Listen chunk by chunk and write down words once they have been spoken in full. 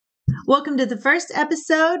Welcome to the first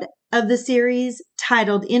episode of the series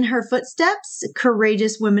titled In Her Footsteps,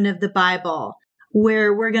 Courageous Women of the Bible,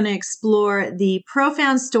 where we're going to explore the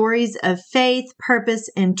profound stories of faith, purpose,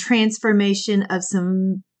 and transformation of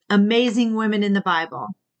some amazing women in the Bible.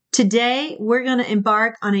 Today, we're going to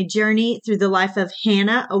embark on a journey through the life of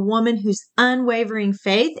Hannah, a woman whose unwavering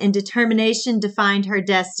faith and determination defined her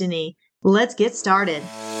destiny. Let's get started.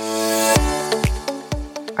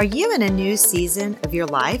 Are you in a new season of your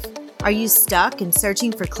life? Are you stuck and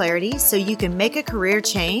searching for clarity so you can make a career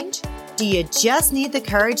change? Do you just need the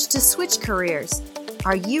courage to switch careers?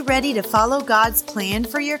 Are you ready to follow God's plan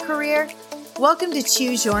for your career? Welcome to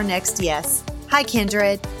Choose Your Next Yes. Hi,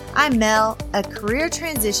 Kindred. I'm Mel, a career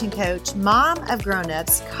transition coach, mom of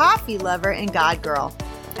grown-ups, coffee lover, and God girl.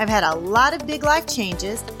 I've had a lot of big life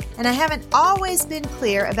changes, and I haven't always been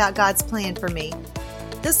clear about God's plan for me.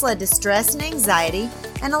 This led to stress and anxiety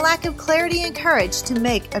and a lack of clarity and courage to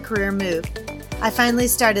make a career move. I finally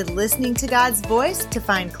started listening to God's voice to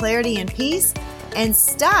find clarity and peace and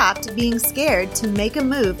stopped being scared to make a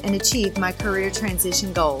move and achieve my career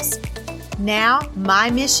transition goals. Now,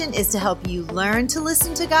 my mission is to help you learn to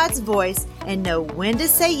listen to God's voice and know when to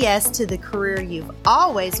say yes to the career you've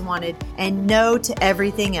always wanted and no to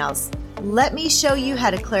everything else. Let me show you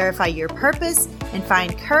how to clarify your purpose and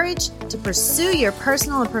find courage to pursue your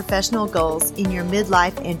personal and professional goals in your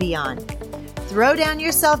midlife and beyond. Throw down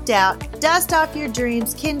your self-doubt, dust off your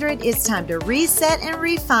dreams, Kindred. It's time to reset and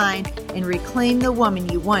refine and reclaim the woman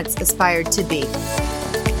you once aspired to be.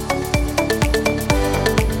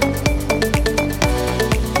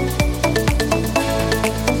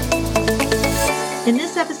 In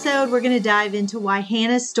this episode, we're going to dive into why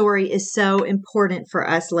Hannah's story is so important for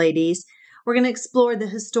us ladies. We're going to explore the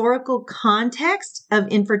historical context of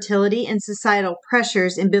infertility and societal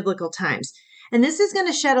pressures in biblical times. And this is going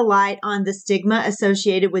to shed a light on the stigma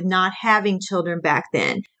associated with not having children back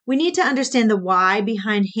then. We need to understand the why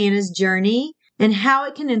behind Hannah's journey and how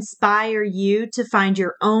it can inspire you to find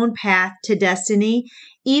your own path to destiny,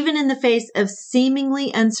 even in the face of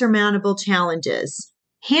seemingly unsurmountable challenges.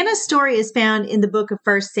 Hannah's story is found in the book of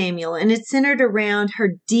 1 Samuel, and it's centered around her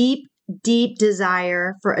deep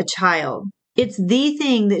desire for a child. It's the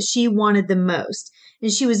thing that she wanted the most.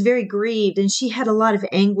 And she was very grieved, and she had a lot of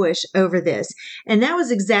anguish over this. And that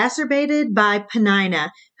was exacerbated by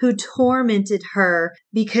Peninnah, who tormented her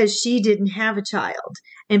because she didn't have a child,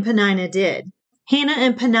 and Peninnah did. Hannah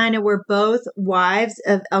and Peninnah were both wives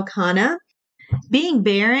of Elkanah. Being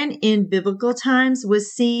barren in biblical times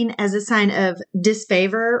was seen as a sign of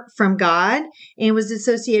disfavor from God and was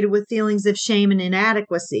associated with feelings of shame and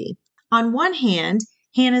inadequacy. On one hand,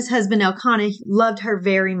 Hannah's husband Elkanah loved her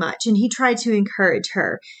very much, and he tried to encourage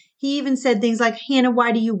her. He even said things like, "Hannah,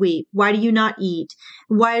 why do you weep? Why do you not eat?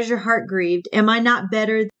 Why is your heart grieved? Am I not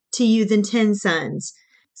better to you than 10 sons?"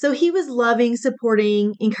 So he was loving,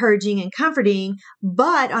 supporting, encouraging, and comforting.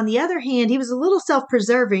 But on the other hand, he was a little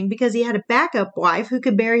self-preserving because he had a backup wife who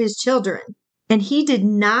could bear his children. And he did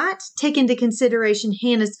not take into consideration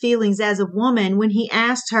Hannah's feelings as a woman when he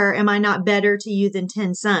asked her, "Am I not better to you than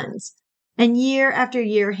 10 sons?" And year after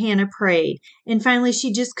year, Hannah prayed. And finally,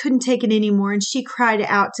 she just couldn't take it anymore. And she cried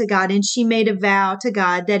out to God. And she made a vow to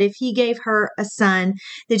God that if he gave her a son,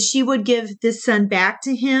 that she would give this son back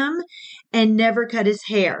to him and never cut his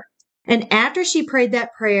hair. And after she prayed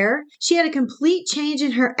that prayer, she had a complete change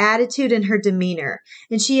in her attitude and her demeanor.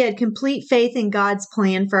 And she had complete faith in God's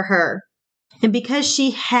plan for her. And because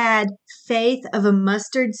she had faith of a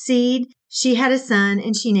mustard seed, she had a son,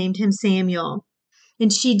 and she named him Samuel.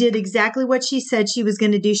 And she did exactly what she said she was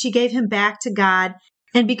going to do. She gave him back to God.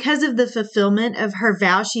 And because of the fulfillment of her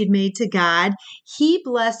vow she had made to God, he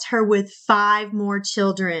blessed her with 5 more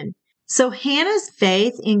children. So Hannah's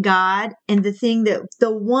faith in God and the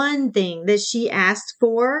one thing that she asked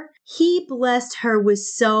for, he blessed her with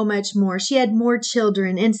so much more. She had more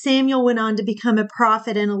children, and Samuel went on to become a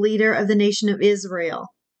prophet and a leader of the nation of Israel.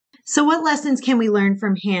 So what lessons can we learn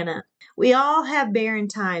from Hannah? We all have barren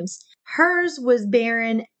times. Hers was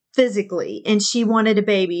barren physically, and she wanted a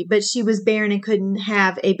baby, but she was barren and couldn't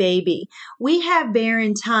have a baby. We have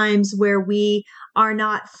barren times where we are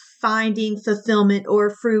not finding fulfillment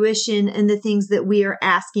or fruition in the things that we are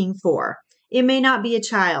asking for. It may not be a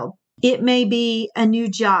child. It may be a new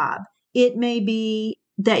job. It may be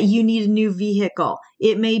that you need a new vehicle.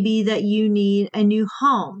 It may be that you need a new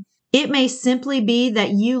home. It may simply be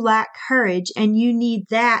that you lack courage and you need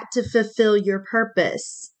that to fulfill your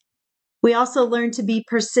purpose. We also learn to be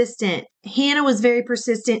persistent. Hannah was very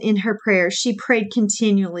persistent in her prayers. She prayed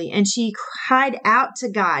continually, and she cried out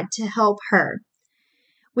to God to help her.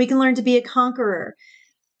 We can learn to be a conqueror.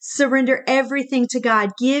 Surrender everything to God.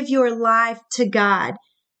 Give your life to God.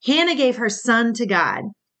 Hannah gave her son to God,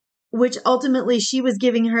 which ultimately she was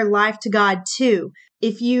giving her life to God too.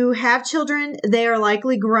 If you have children, they are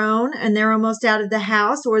likely grown and they're almost out of the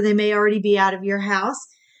house, or they may already be out of your house.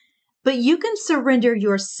 But you can surrender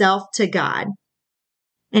yourself to God.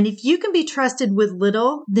 And if you can be trusted with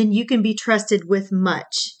little, then you can be trusted with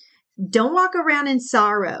much. Don't walk around in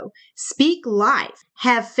sorrow. Speak life.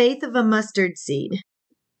 Have faith of a mustard seed.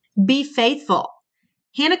 Be faithful.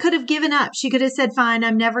 Hannah could have given up. She could have said, fine,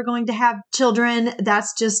 I'm never going to have children.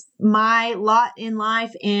 That's just my lot in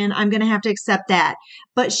life, and I'm going to have to accept that.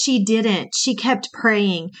 But she didn't. She kept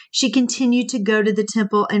praying. She continued to go to the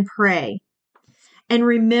temple and pray. And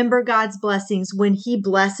remember God's blessings. When He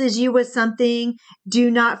blesses you with something,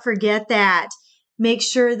 do not forget that. Make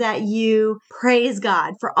sure that you praise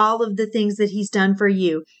God for all of the things that He's done for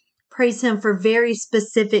you. Praise Him for very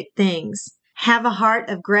specific things. Have a heart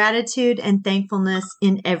of gratitude and thankfulness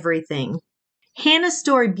in everything. Hannah's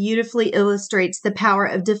story beautifully illustrates the power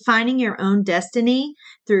of defining your own destiny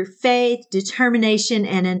through faith, determination,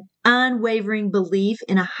 and an unwavering belief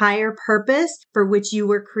in a higher purpose for which you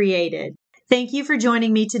were created. Thank you for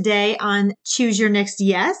joining me today on Choose Your Next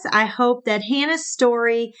Yes. I hope that Hannah's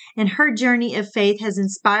story and her journey of faith has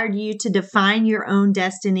inspired you to define your own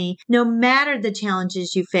destiny, no matter the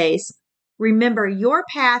challenges you face. Remember, your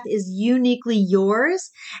path is uniquely yours,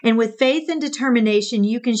 and with faith and determination,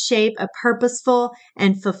 you can shape a purposeful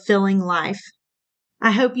and fulfilling life.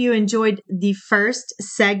 I hope you enjoyed the first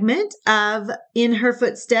segment of In Her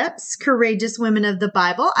Footsteps, Courageous Women of the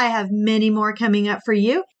Bible. I have many more coming up for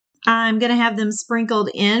you. I'm going to have them sprinkled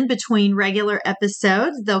in between regular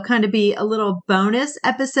episodes. They'll kind of be a little bonus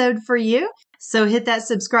episode for you. So hit that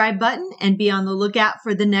subscribe button and be on the lookout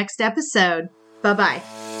for the next episode.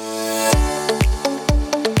 Bye-bye.